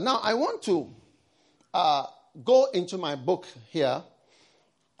Now, I want to go into my book here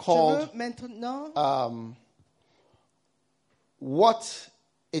Je called veux maintenant What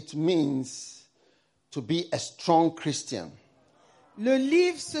It Means to Be a Strong Christian. le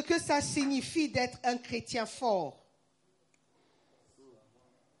livre, ce que ça signifie d'être un chrétien fort.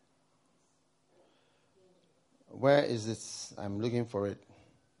 Where is it? I'm looking for it.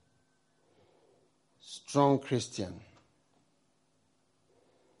 Strong Christian.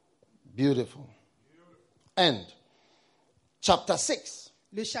 Beautiful. And chapter 6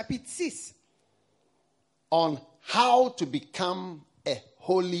 Le chapitre 6, on how to become a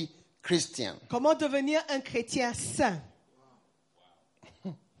holy Christian. comment devenir un chrétien saint.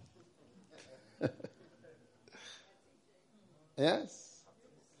 Yes?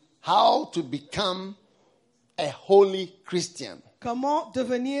 How to become a holy Christian. Comment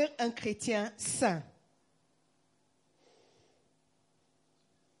devenir un chrétien saint.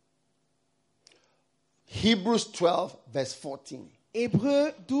 Hebrews 12, verse 14.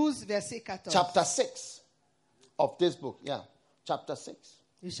 Hébreux 12, verset 14. Chapter 6 of this book. Yeah. Chapter 6.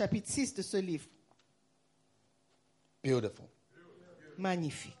 Le chapitre 6 de ce livre. Beautiful.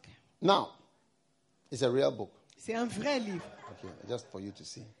 Magnifique. Now, it's a real book. C'est un vrai livre. Okay, just for you to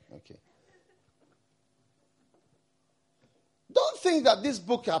see. Okay. Don't think that this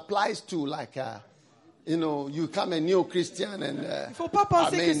book applies to you come a new Christian and Il faut pas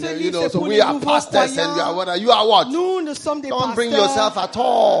penser que ce livre c'est so pour we les are nouveaux pastors and croyants. you are what? Nous, nous sommes des Don't pasteurs. bring yourself at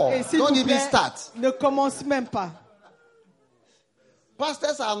all. Et s'il Don't vous even plaît, start. ne commence même pas.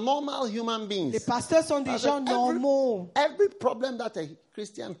 Pastors are normal human beings. Les pasteurs sont des gens normaux. Every problem that a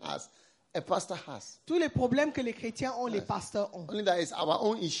Christian has, a pastor has. Tous les problèmes que les chrétiens ont, les pasteurs ont. Only that is our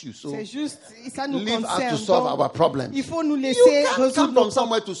own issue. So C'est juste, ça nous leave us concerne. to solve Donc, our problems. il faut nous You laisser can't résoudre come nos from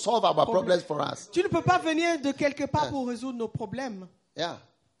somewhere to solve our problems for us. Tu ne peux pas venir de quelque part pour résoudre nos problèmes. Yeah.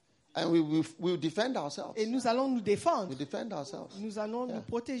 And we defend ourselves. Et nous allons nous défendre. We defend ourselves. Nous allons nous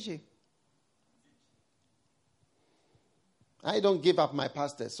protéger. I don't give up my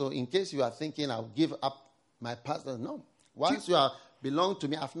pastor. So in case you are thinking I'll give up my pastor, no. Once you are belong to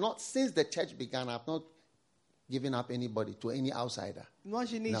me, since the church began, I've not given up anybody to any outsider. Moi,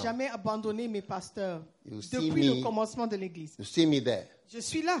 je n'ai No. jamais abandonné mes pasteurs You see depuis me- le commencement de l'Église. You see me there. Je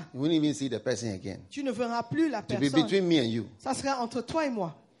suis là. You won't even see the person again. Tu ne verras plus la To be personne. between me and you. Ça sera entre toi et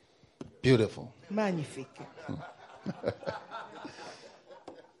moi. Beautiful. Magnifique.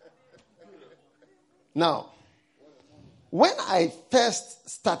 Now, when I first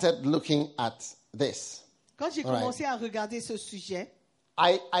started looking at this, Quand j'ai All right. commencé à regarder ce sujet,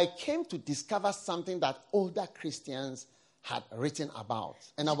 I came to discover something that older Christians had written about.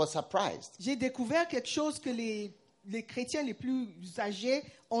 And I was surprised. j'ai découvert quelque chose que les chrétiens les plus âgés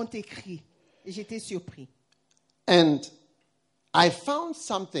ont écrit. Et j'étais surpris. And I found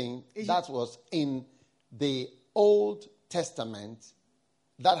something Et that was in the Old Testament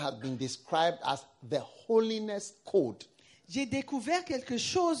that had been described as the Holiness Code. J'ai découvert quelque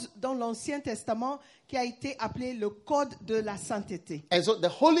chose dans l'Ancien Testament qui a été appelé le Code de la sainteté. And so the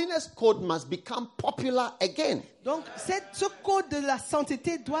Holiness Code must become popular again. Donc, ce Code de la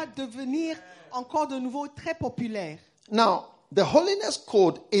sainteté doit devenir encore de nouveau très populaire. Now, the Holiness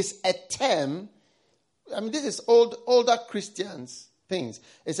Code is a term. I mean, this is older Christians things.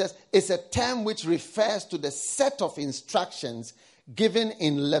 It says it's a term which refers to the set of instructions given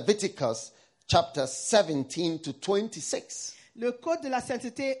in Leviticus chapter 17 to 26. Le Code de la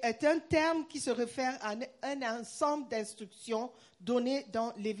sainteté est un terme qui se réfère à un ensemble d'instructions données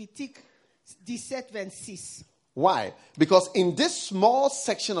dans Lévitique 17-26. Why? Because in this small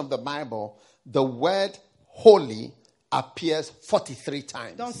section of the Bible, the word holy appears 43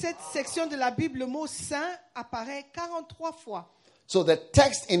 times. Dans cette section de la Bible, le mot saint apparaît 43 fois. So the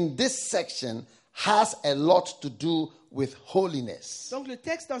text in this section has a lot to do with holiness. Donc le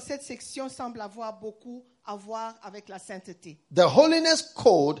texte dans cette section semble avoir beaucoup à voir avec la sainteté. The Holiness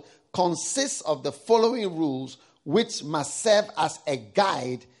Code consists of the following rules which must serve as a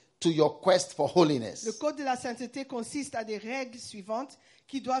guide to your quest for holiness. Le Code de la sainteté consiste à des règles suivantes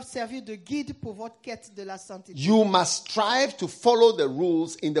qui doivent servir de guide pour votre quête de la sainteté. You must strive to follow the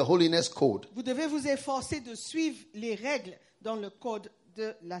rules in the Holiness Code. Vous devez vous efforcer de suivre les règles dans le Code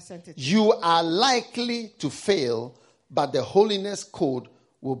de la sainteté. You are likely to fail, but the Holiness Code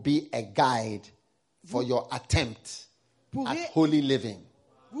will be a guide for your attempt at Pourriez- holy living.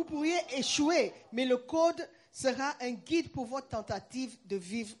 Vous pourriez échouer, mais le Code sera un guide pour votre tentative de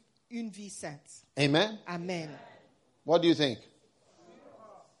vivre une vie sainte. Amen? Amen. What do you think?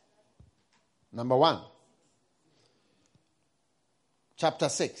 Number 1. Chapter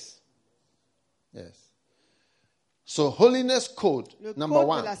 6. Yes. So holiness code, Le number code de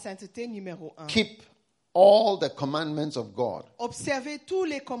one, la sainteté numéro 1. keep all the commandments of God. Observez tous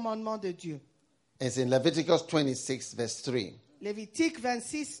les commandements de Dieu. It's in Leviticus 26 verse 3. Lévitique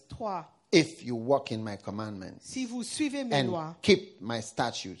 26, 3. If you walk in my commandments Si vous suivez mes lois, and keep my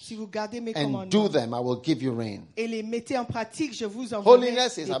statutes si vous gardez mes and do commandements them, I will give you rain. et les mettez en pratique, je vous enverrai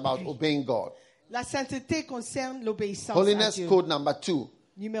Holiness is des about pluies. obeying God. La sainteté concerne l'obéissance à Holiness Dieu. code number 2.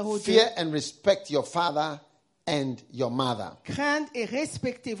 Numéro 2. Fear and respect your father and your mother. Craindre et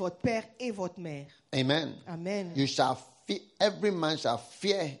respecter votre père et votre mère. Amen. Amen. You shall fear, every man shall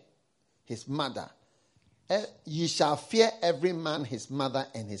fear his mother. You shall fear every man his mother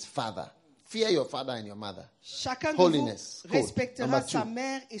and his father. Fear your father and your mother. Chacun de Holiness vous code, respectera number sa 2.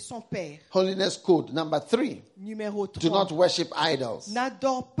 mère et son père. Holiness code number 3. Numéro 3. Do not worship idols.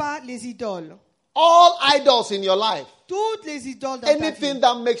 N'adore pas les idoles. All idols in your life. Toutes les idoles dans ta Anything vie.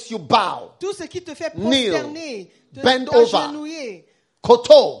 that makes you bow, Tout ce qui te fait kneel, prosterner, bend over, t'agenouiller,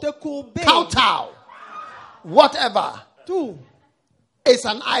 koto, te courber, kowtow, whatever, tout, is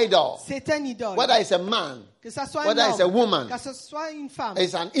an idol. c'est un idole. Whether it's a man, Que ça soit un whether it's a homme, woman, que ce soit une femme,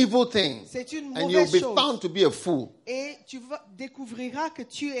 it's an evil thing. c'est une And you'll mauvaise be chose. found to be a fool. Et tu découvriras que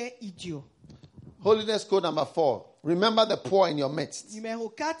tu es idiot. Holiness code number 4. Remember the poor in your midst. Numéro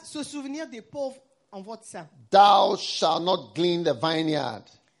 4, se souvenir des pauvres en votre sein. Thou shalt not glean the vineyard,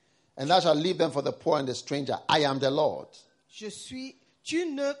 and thou shalt leave them for the poor and the stranger. I am the Lord. Tu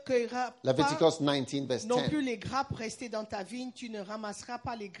ne cueilleras pas Leviticus 19 verse non 10. plus les grappes restées dans ta vigne, tu ne ramasseras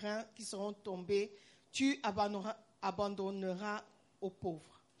pas les grains qui seront tombés, tu abandonneras aux pauvres.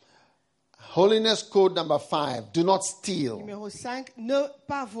 Holiness code number 5. Do not steal. Numéro 5, ne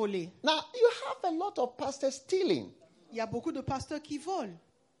pas voler. Now, you have a lot of pastors stealing. Il y a beaucoup de pasteurs qui volent.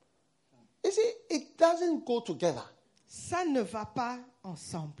 You see, it doesn't go together. Ça ne va pas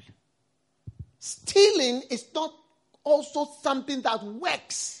ensemble. Stealing is not also something that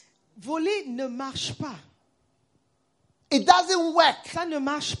works. Voler ne marche pas. It doesn't work. Ça ne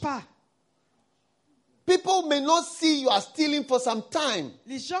marche pas. People may not see you are stealing for some time.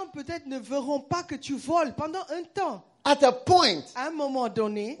 Les gens peut-être ne verront pas que tu voles pendant un temps. At a point, À un moment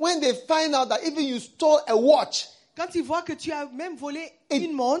donné, when they find out that even you stole a watch, quand ils voient que tu as même volé it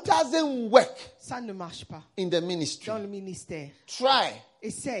une montre, doesn't work ça ne marche pas in the ministry. dans le ministère. Try.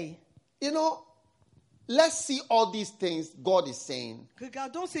 Essaye. You know, let's see all these things God is saying.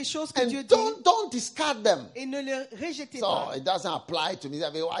 Regardons ces choses que And Dieu dit don't discard them. et ne les rejetez So pas. it doesn't apply to me.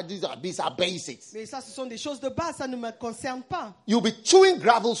 These are basics. Mais ça, ce sont des choses de base, ça ne me concerne pas. You'll be chewing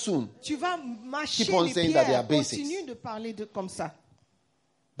gravel soon. Tu vas mâcher Keep on les saying that they are pierres. basics. Continue de parler comme ça.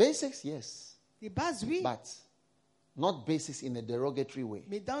 Basics, yes. Les bases, oui, But not basics in a derogatory way.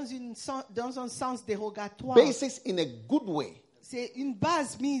 mais dans un sens dérogatoire. Basics in a good way. C'est une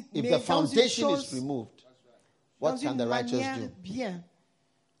base mise, If mais the dans une foundation is chose, removed, dans what can une the righteous manière do? bien.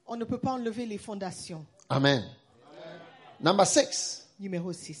 On ne peut pas enlever les fondations. Amen. Number 6.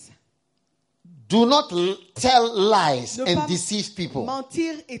 Numéro 6. Do not tell lies Ne and pas deceive people.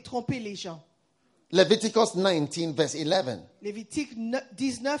 mentir et tromper les gens. Leviticus 19 verse 11. Lévitique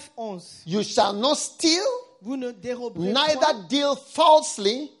 19, 11. You shall not steal, Vous ne déroberez neither point, deal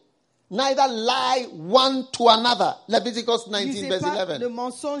falsely, neither lie one to another. Leviticus 19 n'usez verse pas de 11.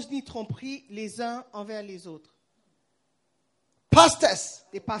 mensonges ni tromperies les uns envers les autres. Pastors,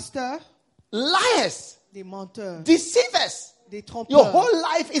 Des pasteurs, liars, des menteurs, deceivers. des Your trompeurs. whole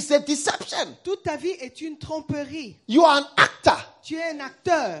life is a deception. Toute ta vie est une tromperie. You are an actor, Tu es un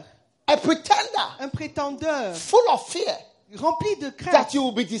acteur, a pretender, un prétendeur, full of fear rempli de that crainte you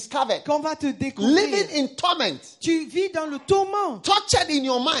will be discovered. qu'on va te découvrir. Living in torment, Tu vis dans le tourment. tortured in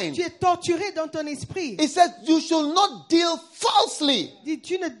your mind. Tu es torturé dans ton esprit. It says you should not deal falsely. Dis,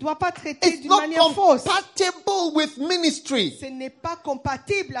 tu ne dois pas traiter It's d'une not manière fausse. compatible with ministry. Ce n'est pas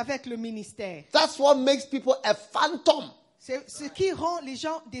compatible avec le ministère. That's what makes people a phantom C'est ce qui rend les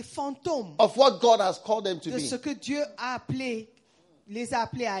gens des fantômes of what God has called them to de be. ce que Dieu a appelé, les a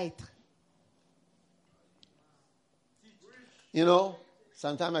appelés à être. You know,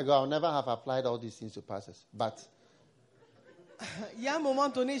 some time ago, I'll never have applied all these things to pastors. But Il y a un moment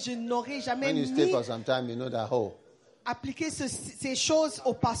donné, je n'aurais jamais when you stay mis for some time, you know that, oh, appliqué ces choses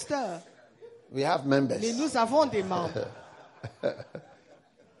aux pasteurs. we have members. Mais nous avons des membres.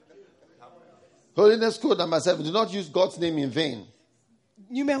 Holiness code number 7. Do not use God's name in vain.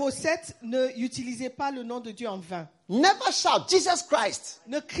 Numéro 7, ne utilisez pas le nom de Dieu en vain. Never shout, Jesus Christ.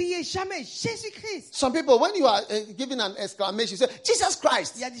 Ne criez jamais Jésus-Christ. Some people, when you are giving an exclamation, you say, Jesus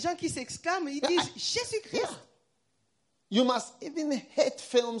Christ. Il y a des gens qui s'exclament, ils disent Jésus-Christ. You must even hate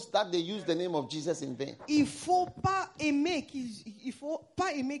films that they use the name of Jesus in vain. Il faut pas aimer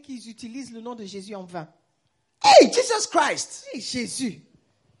qu'ils utilisent le nom de Jésus en vain. Hey, Jesus Christ. Hey, Jésus.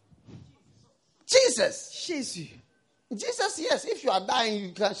 Jesus. Jésus. Jesus, yes. If you are dying,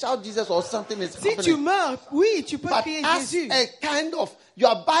 you can shout Jesus or something is Si happening. tu meurs, oui, tu peux But crier as Jésus. a kind of, you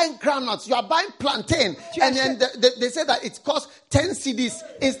are buying groundnuts, you are buying plantain, Tu and then they say that it costs 10 cedis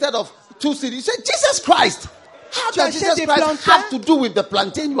instead of 2 cedis. You say, Jesus Christ. How Tu does achètes Jesus des Christ plantains? have to do with the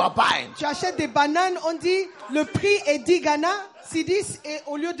plantain you are buying? Tu achètes des bananes, on dit le prix est 10 Ghana, 10 et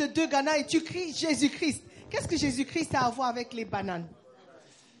au lieu de 2 Ghana, et tu cries Jésus-Christ. Qu'est-ce que Jésus-Christ a à voir avec les bananes?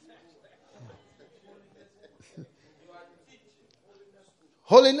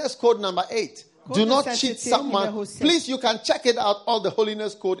 Holiness code number 8. Code Do de not sainteté cheat someone. numéro 7. Please, you can check it out, all the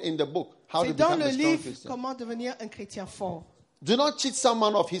holiness code in the book. How to C'est dans become le a strong livre Christian. Comment devenir un chrétien fort. Do not cheat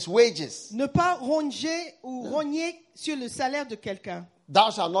someone of his wages. Ne pas ronger ou rogner sur le salaire de quelqu'un.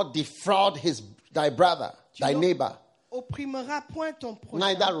 Thou shalt not defraud thy brother, thy Tu neighbor, opprimeras point ton prochain.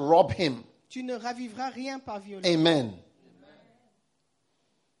 neither rob him. Tu ne ravivras rien par violence. Amen.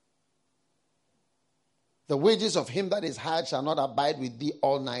 The wages of him that is hired shall not abide with thee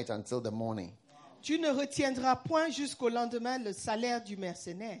all night until the morning. Tu ne retiendras point jusqu'au lendemain le salaire du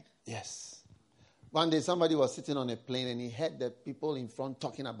mercenaire. Yes. One day somebody was sitting on a plane and he heard the people in front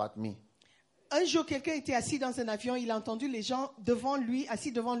talking about me. Un jour, quelqu'un était assis dans un avion, il a entendu les gens devant lui,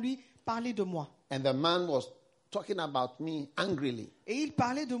 assis devant lui, parler de moi. And the man was talking about me angrily. Et il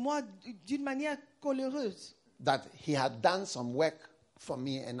parlait de moi d'une manière coléreuse. That he had done some work for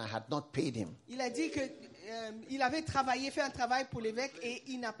me and I had not paid him. Il a dit que il avait travaillé, fait un travail pour l'évêque et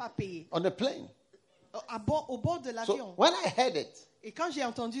il n'a pas payé. On the plane. Au bord de l'avion. So when I heard it, Et quand j'ai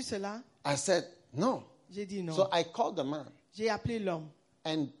entendu cela, I said, no. j'ai dit non. So I called the man. J'ai appelé l'homme.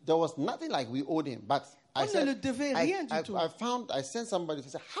 And there was nothing like we owed him. But I On ne said, le devait rien du tout. I sent somebody to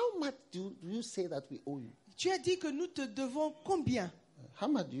say, how much do you say that we owe you? Tu as dit que nous te devons combien? How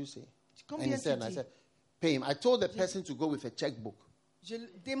much do you say? Combien And he tu said, I dis? said, pay him. I told the person to go with a checkbook. Je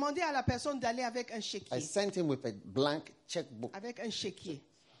demandais à la personne d'aller avec un I chéquier. sent him with a blank checkbook. Avec un chéquier.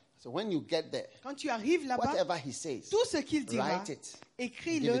 So when you get there, Quand tu arrives là-bas, whatever he says, tout ce qu'il dira, write it. Give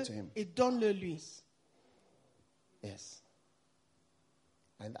écris-le it to him. et donne-le lui. Yes.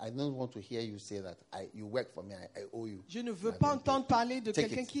 And I don't want to hear you say that you work for me, I owe you. Je ne veux I pas don't entendre pay. parler de Take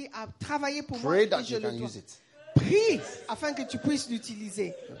quelqu'un it. qui a travaillé pour moi Pray et that je you le can dois. use it. Prie afin que tu puisses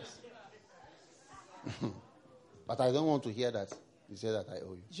l'utiliser. But I don't want to hear that you say that I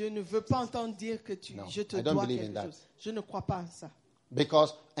owe you. Je ne veux pas entendre dire que No, je te I don't dois believe in quelque that. chose. Je ne crois pas à ça.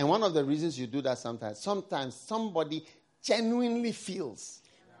 Because, and one of the reasons you do that sometimes somebody genuinely feels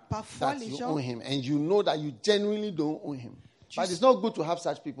Parfois, that les you gens, owe him, and you know that you genuinely don't owe him. But it's not good to have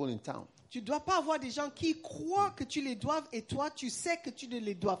such people in town. tu ne dois pas avoir des gens qui croient que tu les doives et toi, tu sais que tu ne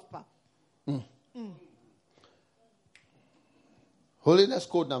les dois pas. Holiness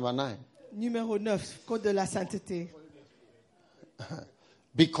code number 9. Numéro 9, code de la sainteté.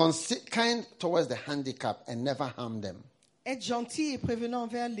 Be kind towards the handicapped and never harm them. Être gentil et prévenant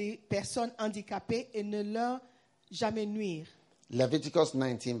envers les personnes handicapées et ne leur jamais nuire. Leviticus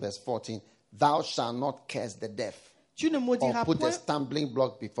 19 verse 14. Thou shalt not curse the deaf Tu ne or maudiras put a point stumbling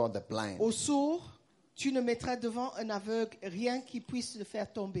block before the blind. au sourd, tu ne mettras devant un aveugle rien qui puisse le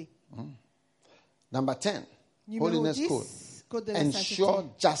faire tomber. Number 10. Numéro Holiness 10, code. code de la Ensure sainteté.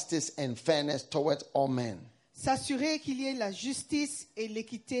 justice and fairness towards all men. S'assurer qu'il y ait la justice et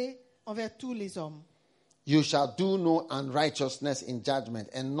l'équité envers tous les hommes. You shall do no unrighteousness in judgment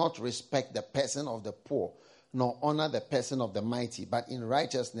and not respect the person of the poor, nor honor the person of the mighty, but in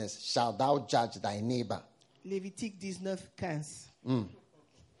righteousness shalt thou judge thy neighbor. Lévitique 19:15.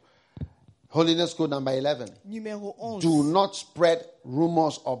 Holiness code number 11. Numéro 11. Do not spread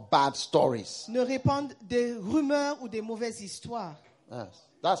rumors or bad stories. Ne répandre des rumeurs ou des mauvaises histoires. Yes.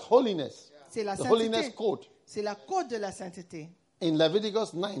 That's holiness. C'est la The holiness sainteté. code. C'est la code de la sainteté. In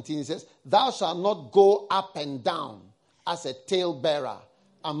Leviticus 19, it says, Thou shalt not go up and down as a talebearer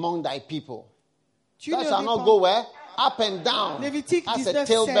among thy people. Tu Thou ne shalt not répands- go where? Up and down Lévitique as a 19,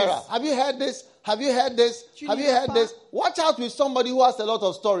 talebearer. 16. Have you heard this? Have you heard this? Tu Have ne you heard pas- this? Watch out with somebody who has a lot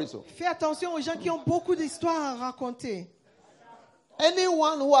of stories. Oh. Fais attention aux gens qui ont beaucoup d'histoires à raconter.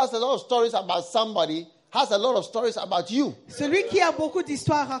 Anyone who has a lot of stories about somebody has a lot of stories about you. Celui qui a beaucoup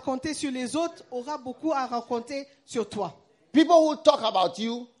d'histoires à raconter sur les autres aura beaucoup à raconter sur toi. People who talk about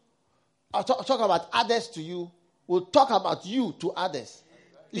you, or talk about others to you, will talk about you to others.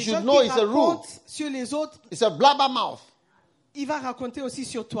 You Les should gens know qui it's a rule. racontent sur les autres, It's a blabbermouth. il va raconter aussi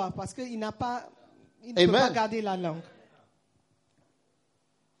sur toi parce qu'il n'a pas, il ne Amen. peut pas garder la langue.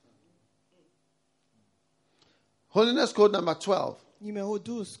 Holiness code number 12. Numéro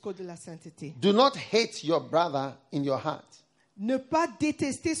 12, code de la sainteté. Do not hate your brother in your heart. Ne pas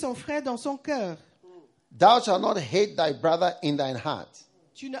détester son frère dans son cœur. Thou shalt not hate thy brother in thine heart.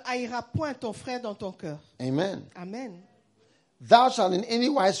 Tu ne haïras point ton frère dans ton cœur. Amen. Amen. Thou shalt in any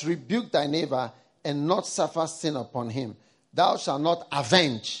wise rebuke thy neighbor and not suffer sin upon him. Thou shalt not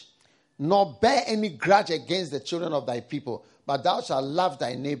avenge, nor bear any grudge against the children of thy people, but thou shalt love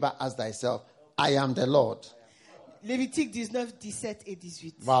thy neighbor as thyself. I am the Lord. Lévitique 19, 17 et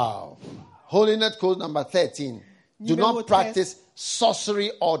 18. Wow. Holiness code number 13. Do Numéro not practice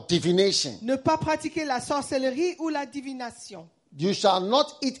sorcery or divination. Ne pas pratiquer la sorcellerie ou la divination. You shall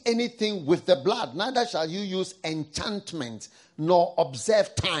not eat anything with the blood, neither shall you use enchantment, nor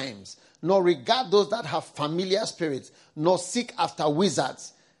observe times, nor regard those that have familiar spirits, nor seek after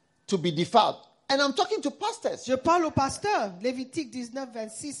wizards to be defiled. And I'm talking to pastors. Je parle aux pasteurs. Lévitique 19,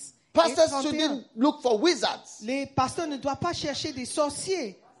 26 et Pastors 31. shouldn't look for wizards Les pasteurs ne doivent pas chercher des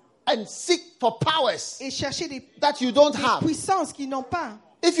sorciers and seek for powers et chercher des that you don't have. puissances qu'ils n'ont pas.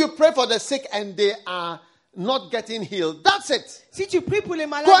 If you pray for the sick and they are not getting healed, that's it. Si tu pries pour les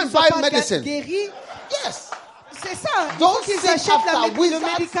malades, Go and ils ne sont buy pas medicine. guéris. Yes. C'est ça. Il Don't faut qu'ils seek achètent after le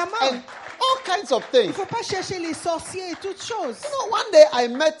wizards médicament. and all kinds of Il things. ne faut pas chercher les sorciers et toutes choses. You know, one day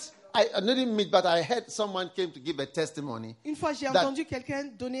I didn't meet, but I heard someone came to give a testimony. Une fois, j'ai That- entendu quelqu'un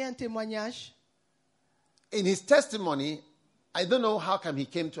donner un témoignage. In his testimony, I don't know how come he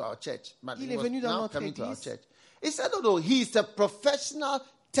came to our church, but Il he est was venu dans now notre coming to our église. church. He said, no, he's a professional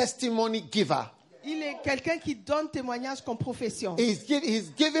testimony giver. Il est quelqu'un qui donne témoignage comme profession. He's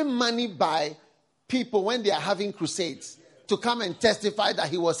given money by people when they are having crusades to come and testify that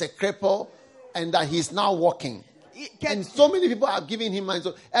he was a cripple and that he's now walking. And so many people are giving him money.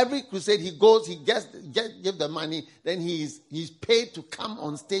 So every crusade he goes, he give the money, then he's paid to come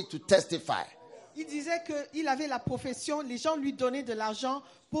on stage to testify. Il disait qu'il avait la profession, les gens lui donnaient de l'argent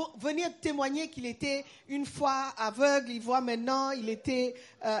pour venir témoigner qu'il était une fois aveugle, il voit maintenant, il était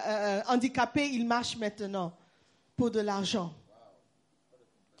handicapé, il marche maintenant pour de l'argent.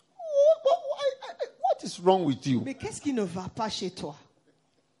 What is wrong with you? Mais qu'est-ce qui ne va pas chez toi?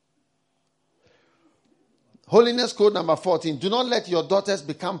 Holiness code number 14. Do not let your daughters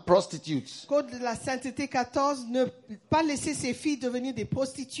become prostitutes Code de la sainteté 14, ne pas laisser ses filles devenir des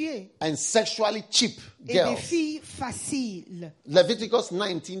prostituées and sexually cheap et des girls. filles faciles. Leviticus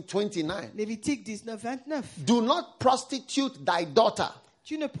 19:29. Lévitique 19, 29. Do not prostitute thy daughter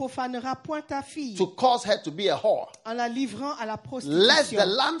Tu ne profaneras point ta fille to cause her to be a whore, en la livrant à la lest the prostitution,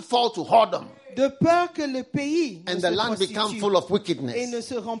 land fall to whoredom de peur que le pays ne and se the land become prostitue full of et wickedness. ne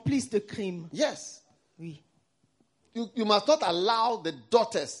se remplisse de crimes. Yes. Oui. You must not allow the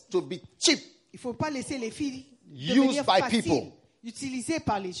daughters to be cheap. Il ne faut pas laisser les filles Used devenir by faciles, people. utilisées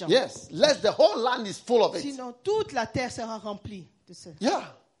par les gens. Yes. Lest the whole land is full of it. Sinon, toute la terre sera remplie de ça. Yeah.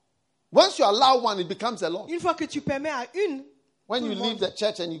 Once you allow one, it becomes a lot. Une fois que tu permets à une, When tout you le leave monde- the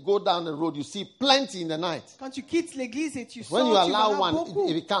church and you go down the road, you see plenty in the night. quand tu quittes l'église et tu When sors, you tu allow verras one, beaucoup.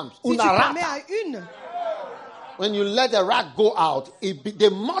 it becomes Si tu una permets rata. à une, When you let a rat go out, they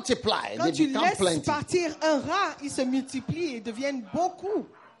multiply. quand They tu become laisses plenty. partir un rat, ils se multiplient et deviennent beaucoup.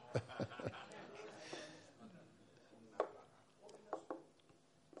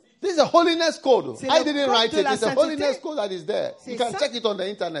 This is a holiness code. C'est I le didn't code write de it. la It's a sainteté. holiness code that is there. C'est You can ça. check it on the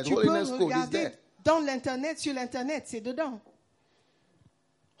internet. Tu Holiness peux code is regarder there. dans l'internet, sur l'internet, c'est dedans.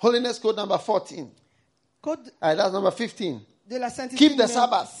 Holiness code number 14. Code That's number 15. de la sainteté Keep the numéro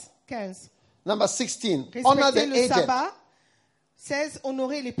Sabbath. 15. Number 16. Honor Respecter the le aged. sabbat. 16.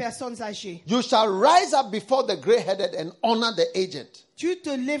 Honorer les personnes âgées. You shall rise up before the gray-headed and honor the aged. Tu te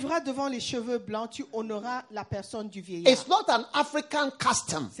lèveras devant les cheveux blancs, tu honoreras la personne du vieillard. It's not an African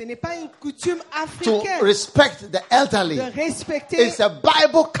custom Ce n'est pas une coutume to africaine respect the elderly. de respecter It's a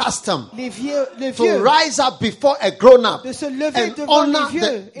Bible custom les vieux, le to vieux, rise up before a grown-up de se lever and devant honor les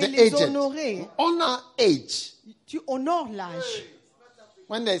vieux the et les aged. honorer. Honor age. Tu honores l'âge.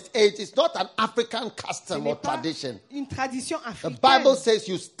 When there's age, it's not an African Ce custom n'est or pas tradition. une tradition The africaine. Bible says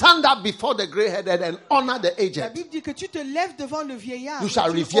you stand up before the gray-headed and honor the La aged. Bible dit que tu te lèves devant le vieillard. You et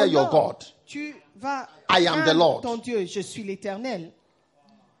shall tu revere your honores. God. Tu vas I am the craindre Lord. ton Dieu. Je suis l'Éternel.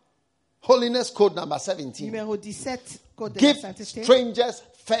 Holiness code number 17. Numéro 17, code de Give la sainteté. strangers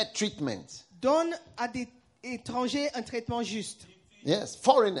fair treatment. Donne à des étrangers un traitement juste. Yes,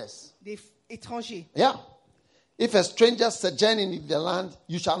 foreigners. Des étrangers. Yeah. If a stranger sojourn in the land,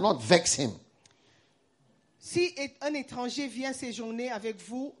 you shall not vex him. Si un étranger vient séjourner avec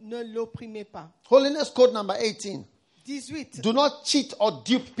vous, ne l'opprimez pas. Holiness code number 18. 18. Do not cheat or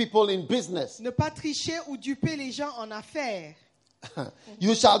dupe people in business. Ne pas tricher ou duper les gens en affaires.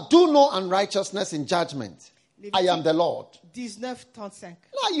 You shall do no unrighteousness in judgment. I am the Lord. 19:35.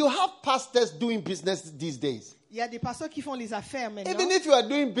 Now you have pastors doing business these days. Il y a des pasteurs qui font les affaires maintenant. Even if you are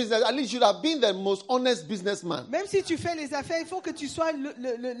doing business, at least you should have been the most honest businessman. Même si tu fais les affaires, il faut que tu sois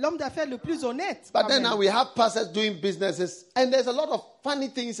l'homme d'affaires le plus honnête. But then now we have pastors doing businesses, and there's a lot of funny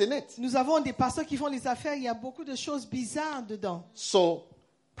things in it. Nous avons des pasteurs qui font les affaires, il y a beaucoup de choses bizarres dedans. So,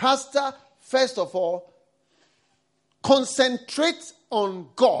 pastor, first of all, concentrate on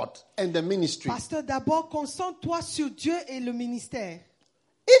God and the ministry. Pasteur, d'abord, concentre-toi sur Dieu et le ministère.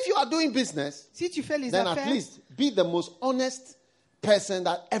 If you are doing business, Si tu fais les then affaires, at least be the most honest person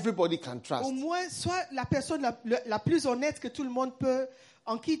that everybody can trust. au moins, sois la personne la plus honnête que tout le monde peut,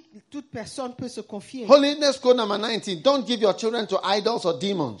 en qui toute personne peut se confier. Holiness code number 19. Don't give your children to idols or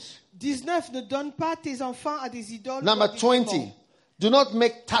demons. 19, ne donne pas tes enfants à des idoles. Number ou à des 20. démons. Do not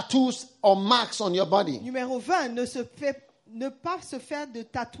make tattoos or marks on your body. Numéro 20, ne pas se faire de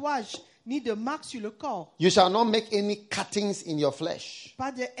tatouages ni de marques sur le corps. You shall not make any cuttings in your flesh,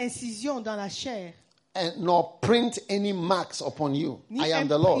 Pas d'incision dans la chair. and nor print any marks upon you. Ni I am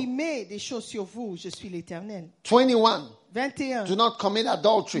the Lord. imprimer des choses sur vous. Je suis l'Éternel. 21. 21. Do not commit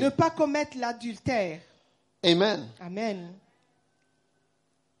adultery. Ne pas commettre l'adultère. Amen. Amen.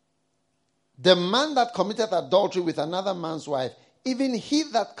 The man that committed adultery with another man's wife, even he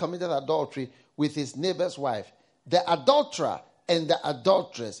that committed adultery with his neighbor's wife, the adulterer and the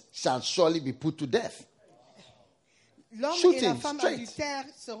adulteress shall surely be put to death. L'homme Shoot et la him femme straight. adultères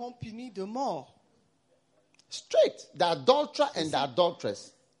seront punis de mort. Straight. The adulterer and the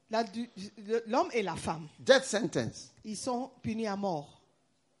adulteress. L'homme et la femme, Death sentence. ils sont punis à mort.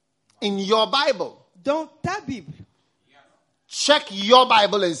 In your Bible. Dans ta Bible, Check your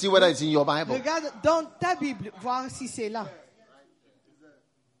Bible and see whether it's in your Bible. regarde dans ta Bible, voir si c'est là.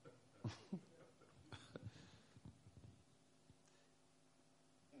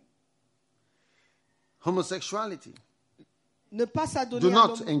 Homosexuality. Ne pas s'adonner Do à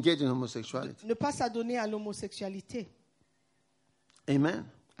not engage in homosexuality. ne pas s'adonner à l'homosexualité. Amen.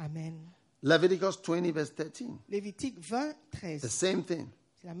 Amen. Leviticus 20 verse 13. Lévitique 20, 13. The same thing.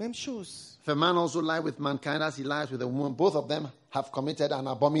 C'est la même chose. If a man also lie with mankind as he lies with a woman, both of them have committed an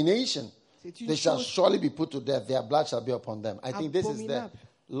abomination. C'est une They shall chose surely be put to death. Their blood shall be upon them. I think this is the abominable.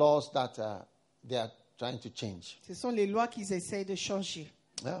 laws that they are trying to change. Ce sont les lois qu'ils essayent de changer.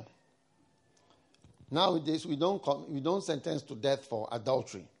 Yeah. Nowadays, we don't sentence to death for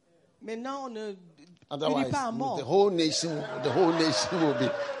adultery. Maintenant, on ne punit Otherwise, pas à mort. the whole nation will be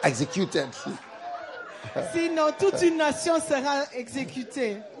executed. Sinon, toute une nation sera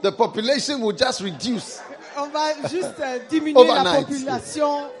exécutée. The population will just reduce. On va juste diminuer la Overnight.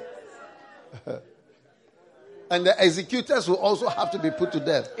 population. And the executors will also have to be put to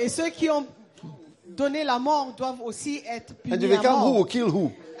death. Et ceux qui ont donné la mort doivent aussi être And you punis à become who will mort. kill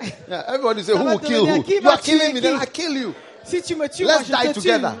who. Yeah, everybody say, Ça who va will kill devenir who? qui You va are killing tuer me, qui? then I kill you. Si tu me tues, Let's moi je die te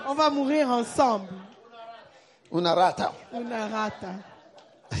together. tue. On va mourir ensemble. Una rata. Una rata.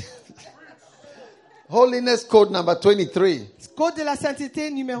 Holiness code number 23. Code de la sainteté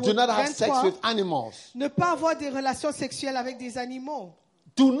numéro Do not have sex 23. with animals. Ne pas avoir des relations sexuelles avec des animaux.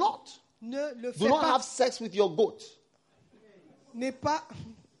 Do not. Ne le Do fais not pas. have sex with your goat. Ne pas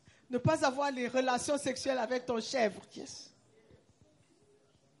avoir les relations sexuelles avec ton chèvre. Yes.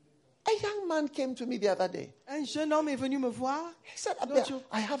 A young man came to me the other day. Un jeune homme est venu me voir. He said, L'autre jour,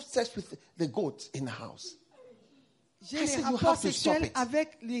 I have sex with the goat in the house. j'ai I des said, you rapports have to stop sexuels it.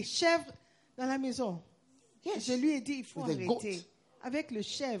 avec les chèvres dans la maison. Yes. Je lui ai dit, il faut With the goat. arrêter. Avec le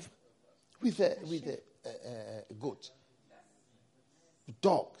chèvre. With the goat.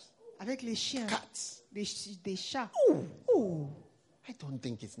 Dogs. Avec les chiens. Cats. Des chats. Ooh. Oh, I don't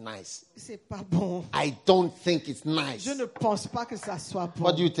think it's nice. c'est pas bon. I don't think it's nice. Je ne pense pas que ça soit bon.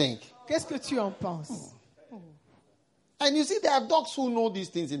 What do you think? Qu'est-ce que tu en penses? And you see, there are dogs who know these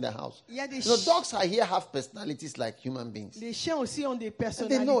things in the house. Il y a des You know, dogs are here have personalities like human beings. Les chiens aussi ont des And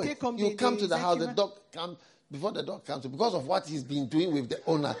they know personnalités it. comme You des come to the êtres house, the humains. dog comes. Before the dog comes, because of what he's been doing with the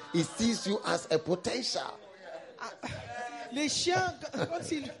owner, he sees you as a potential. Les chiens, quand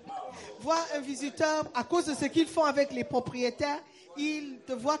ils voient un visiteur, à cause de ce qu'ils font avec les propriétaires, ils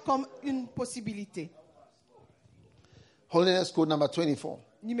te voient comme une possibilité. Holiness code number 24.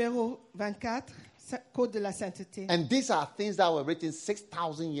 Numéro 24, code de la sainteté. And these are things that were written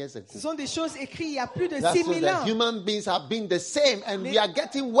 6,000 years ago. Ce sont des choses écrites il y a plus de That's 6000 so ans. the human beings have been the same, and we are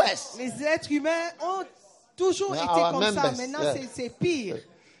getting worse. Les êtres humains ont toujours Yeah, été our comme ça. members, Maintenant, yeah. c'est pire.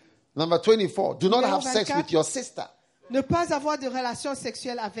 Number 24. Do not Numéro have sex 24. with your sister Ne pas avoir de relations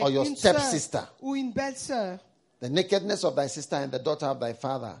sexuelles avec or your une sœur stepsister. ou une belle-sœur. The nakedness of thy sister and the daughter of thy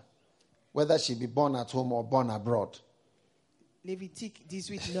father, whether she be born at home or born abroad. Lévitique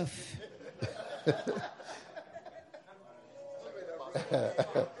 18, 9.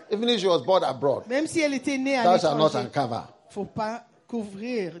 Even if she was born abroad, Même si elle était née à thou shalt not l'étranger, uncover. faut pas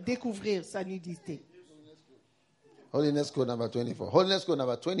découvrir sa nudité. Holiness code number 24. Holiness code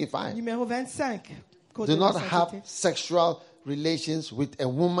number 25. Numéro 25. Code Do de la not have sainteté. sexual relations with a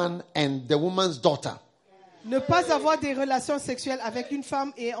woman and the woman's daughter. Ne pas avoir des relations sexuelles avec une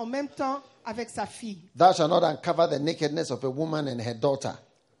femme et en même temps avec sa fille. Thou shalt not uncover the nakedness of a woman and her daughter.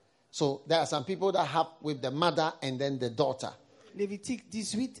 So there are some people that have with the mother and then the daughter. Lévitique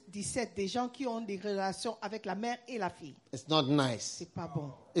 18, 17. Des gens qui ont des relations avec la mère et la fille. It's not nice. C'est pas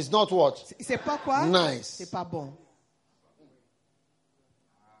bon. It's not what? C'est pas quoi? Nice. C'est pas bon.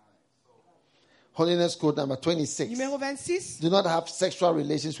 Holiness code number 26. Numéro 26. Do not have sexual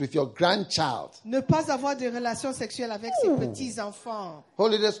relations with your grandchild. Ne pas avoir de relations sexuelles avec ses petits-enfants.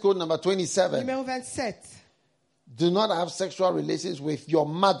 Holiness code number 27. Numéro 27. Do not have sexual relations with your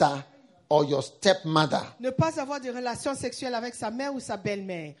mother or your stepmother. Ne pas avoir de relations sexuelles avec sa mère ou sa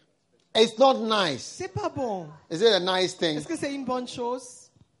belle-mère. It's not nice. C'est pas bon. Is it a nice thing? Est-ce que c'est une bonne chose?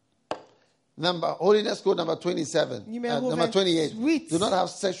 Holiness code number 27. Numéro Number 28. 28. Do not have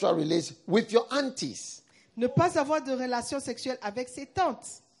sexual relations with your aunties Ne pas avoir de relations sexuelles avec ses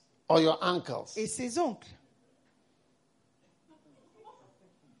tantes or your uncles. et ses oncles.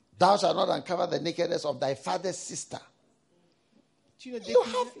 Thou shalt not uncover the nakedness of thy father's sister. Tu ne You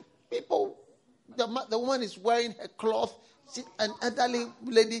découvres- have people, the woman is wearing her cloth. An elderly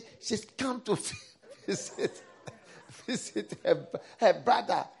lady, she's come to visit her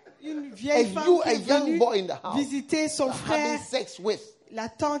brother. Une vieille And femme you, qui a est young venue boy in the house, visiter son are frère, having sex with. la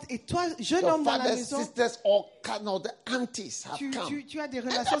tante, et toi, jeune Your homme dans la father's maison, sisters or the aunties have tu, come. tu- tu as des And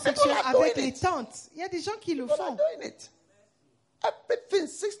relations people sexuelles are doing avec les it. tantes. Il y a des gens qui le People are font. doing it. Everything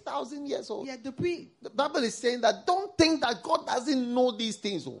 6,000 years Il old. y a depuis, The Bible is saying that don't think that God doesn't know these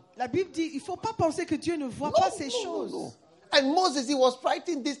things. Oh. la Bible dit, il ne faut pas penser que Dieu ne voit No, pas ces no, choses. no. And Moses, he was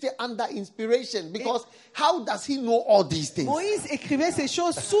writing this thing under inspiration because how does he know all these things? Moïse écrivait ces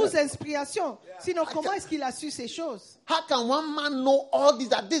choses sous inspiration. Sinon, comment est-ce qu'il a su ces choses? How can one man know all this?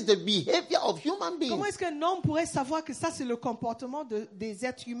 That this is the behavior of human beings. Comment est-ce qu'un homme pourrait savoir que ça, c'est le comportement des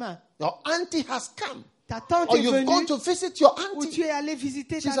êtres humains? Your auntie has come. Ta tante Or est you've gone venue, to visit your ou tu auntie. es allé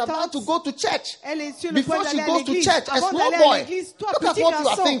visiter She's ta about tante. to go to church. Elle est sur le Before point she d'aller à goes to l'église. church, a Avant small d'aller à boy, l'église, toi, look at petit what you are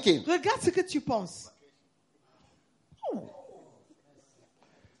garçon, thinking. regarde ce que tu penses.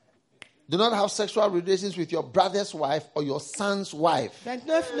 Do not have sexual relations with your brother's wife or your son's wife.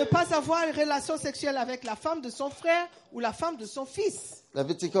 29. Ne pas avoir une relation sexuelle avec la femme de son frère ou la femme de son fils.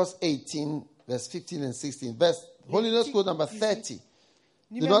 Leviticus 18, verse 15 and 16. Holiness code number 30.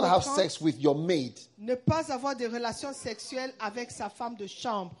 Do Numéro not have 30, sex with your maid. ne pas avoir de relations sexuelles avec sa femme de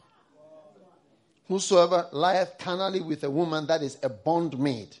chambre. Whosoever lieth carnally with a woman that is a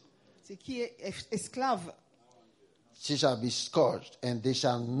bondmaid, Ce qui est esclave. she shall be scourged, and they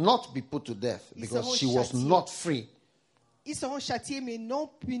shall not be put to death, Ils because seront she was châtiés. not free. Ils seront châtiés mais non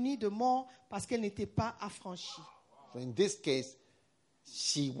punis de mort parce qu'elle n'était pas affranchie. So in this case,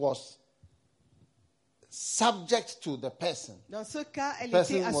 she was subject to the person. Dans ce cas, elle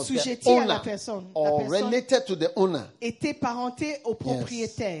Person était was the assujettie à la owner personne. or La personne related to the owner. était parentée au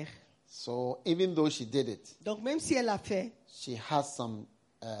propriétaire. So even though she did it, Donc même si elle a fait, she has some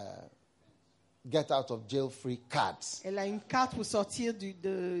get out of jail free cards. elle a une carte pour sortir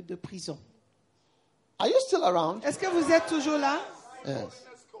de prison. Are you still around? Est-ce que vous êtes toujours là? Yes.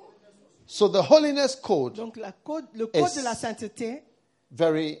 So the holiness code, Donc le code Est- de la sainteté,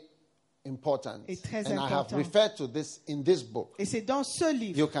 very important. est très And I have important. referred to this in this book. et c'est dans ce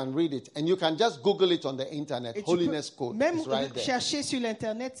livre. You can read it. And you can just Google it on the internet. Et tu Holiness peux code même is right there. chercher sur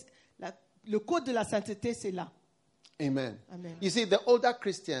l'internet, le code de la sainteté, c'est là. Amen. Amen. You see, the older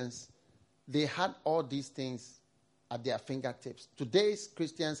Christians, they had all these things at their fingertips. Today's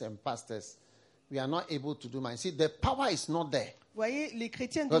Christians and pastors, we are not able to do mine. See, the power is not there. Vous voyez, les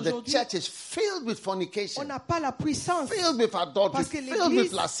chrétiens But the d'aujourd'hui, church is filled with on fornication, n'a pas la puissance filled with adultery, Parce que filled with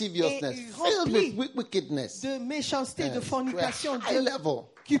l'Église lasciviousness, est filled remplie with wickedness. de méchanceté, de Yes, fornication, to a high de level.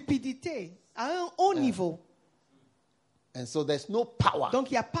 cupidité, à un haut niveau. And so there's no power.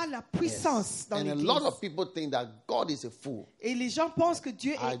 Donc il n'y a pas la puissance dans And a l'Église. lot of people think that God is a fool. Et les gens pensent que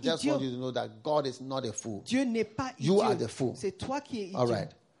Dieu I est just idiot. want you to know that God is not a fool. Dieu n'est pas You idiot. are the fool. C'est toi qui es idiot. All right.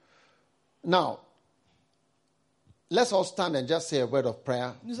 Now, let's all stand and just say a word of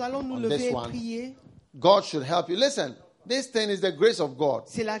prayer. Nous allons nous on lever this et one. prier. God should help you. Listen, this thing is the grace of God.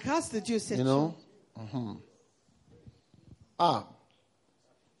 C'est la grâce de Dieu, cette You know? Mhm.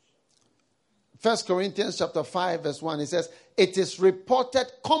 1 Corinthians chapter 5 verse 1, it says, it is reported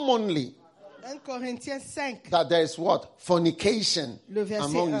commonly 1 Corinthiens 5. that there is what? Fornication Le verset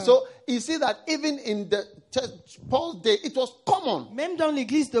among you. 1. So you see that even in the church, Paul's day, it was common. Même dans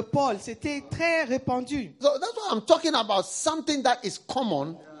l'église de Paul, c'était très répandu. So that's why I'm talking about something that is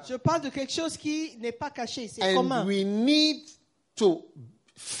common. Je parle de quelque chose qui n'est pas caché, c'est commun. And we need to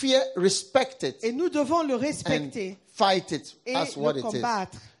fear, respect it, Et nous devons le and respecter fight it et as what le it is.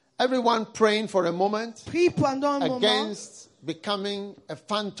 combattre. Everyone praying for a moment Prie pendant un moment against becoming a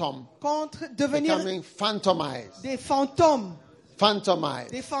phantom, contre devenir becoming phantomized. des fantômes.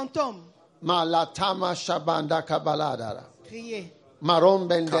 Phantomized. Des fantômes. Malatama shabanda kabaladara. Priez. Marom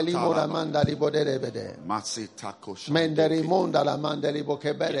bendeli mora mandali boderebede. Menderi monda la mandeli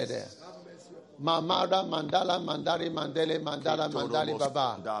bokebede. Mamada mandala mandali mandele mandala mandali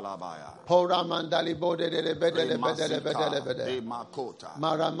baba. Pora mandali bodele bedele bedele bedele bedele.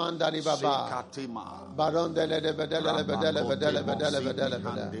 Mara mandali baba. Barondele de bedele bedele bedele bedele bedele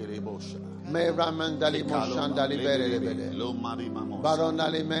bedele. Mera mandali moshandali bedele bedele.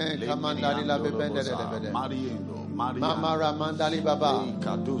 Baronali me kamandali la bedele bedele. Mama Ramandali Baba.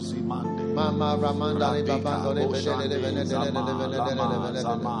 Mama Ramandali Baba.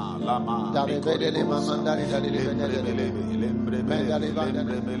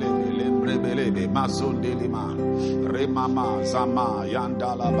 Remama Zama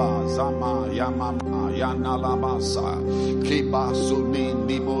Yandalaba Zama Yamama Yanalabasa Kiba Suni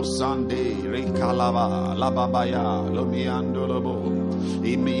Nimo Sande Rikalava Lababaya Lomiandolobo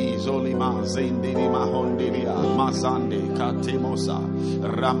Imi Zolima Zendima Hondilia Mazande Katemosa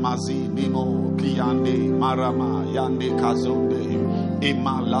Ramazi Nimo Kiande Marama Yande Kazonde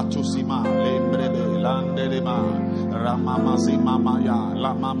Ima Latusima Lembrebe Landelema Ramama Zimamaya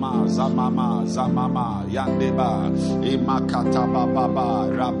Lamama Zamama Zamama Yandeba Ima Kataba Baba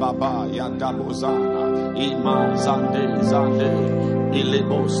Rababa Yandabozana Ima Zande Zande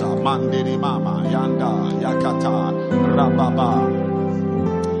Ilebosa Mandiri Mama Yanda Yakata Rababa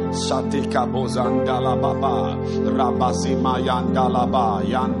Shatika Bozandala Baba Rabasima Yandalaba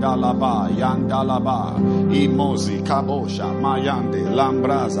Yandalaba Yandalaba Imozi Kabosha Mayande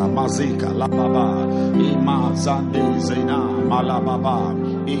Lambraza Mazika Lababa Ima Zande Zena Malababa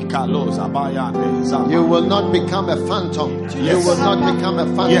Ikaloza Bayande Zama. You will not become a phantom. You will not become a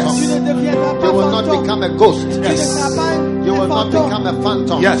phantom. Yes. Tu ne deviendras pas You will not fantôme. become a ghost. Tu ne seras pas You un will not fantôme. become a phantom.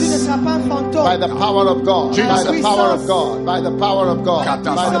 Tu ne Yes. seras pas un fantôme. By the power of God. By Jesus. the power of God. By the power of God.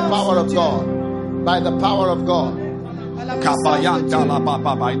 By the power of Dieu. God. By the power of God. À la puissance de Dieu. Kabayandala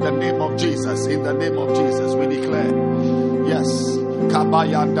Baba, in the name of Jesus, in the name of Jesus, we declare, yes,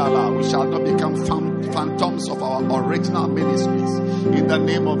 Kabayandala, we shall not become phantoms of our original ministries. In the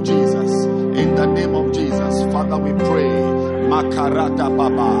name of Jesus, in the name of Jesus, Father, we pray, Makarata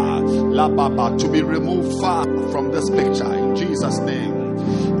Baba, La Baba, to be removed far from this picture, in Jesus' name.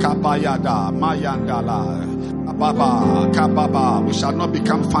 Kabayada, Mayandala. Baba, Kababa, we shall not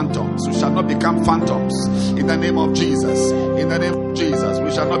become phantoms. We shall not become phantoms. In the name of Jesus. In the name of Jesus,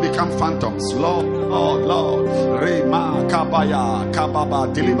 we shall not become phantoms. Lord, Lord, Lord. Rema, Kabaya,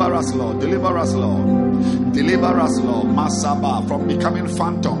 Kababa, deliver us, Lord. Deliver us, Lord. Deliver us, Lord. Masaba, from becoming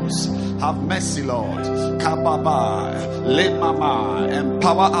phantoms. Have mercy, Lord. Kababa, Le Mama,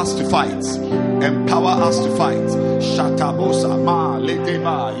 empower us to fight. Empower us to fight. Shatabosa, Ma,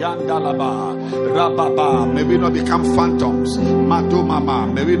 Ledeba, Yandalaba, Rababa. May we not become phantoms. Madu Mama,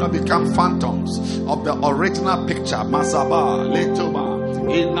 may we not become phantoms of the original picture. Masaba, Letoma,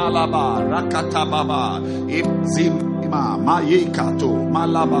 Inalaba, Rakatababa, Ibzima, Mayekato,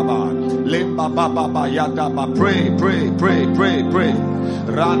 Malababa, Lemba Baba, Yadaba. Pray, pray, pray, pray, pray.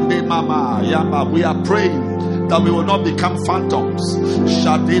 Rande Mama, Yama, we are praying that we will not become phantoms.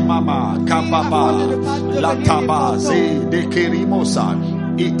 Shade Mama, Kababa, Lataba, Ze, Dekerimosa,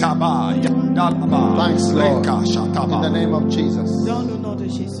 Itaba, Yandalaba. Thanks, Lord. Reka, In Shataba. the name of Jesus. Dans le nom de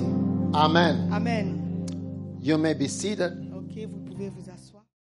Jésus. Amen. Amen. You may be seated. Ok, vous pouvez vous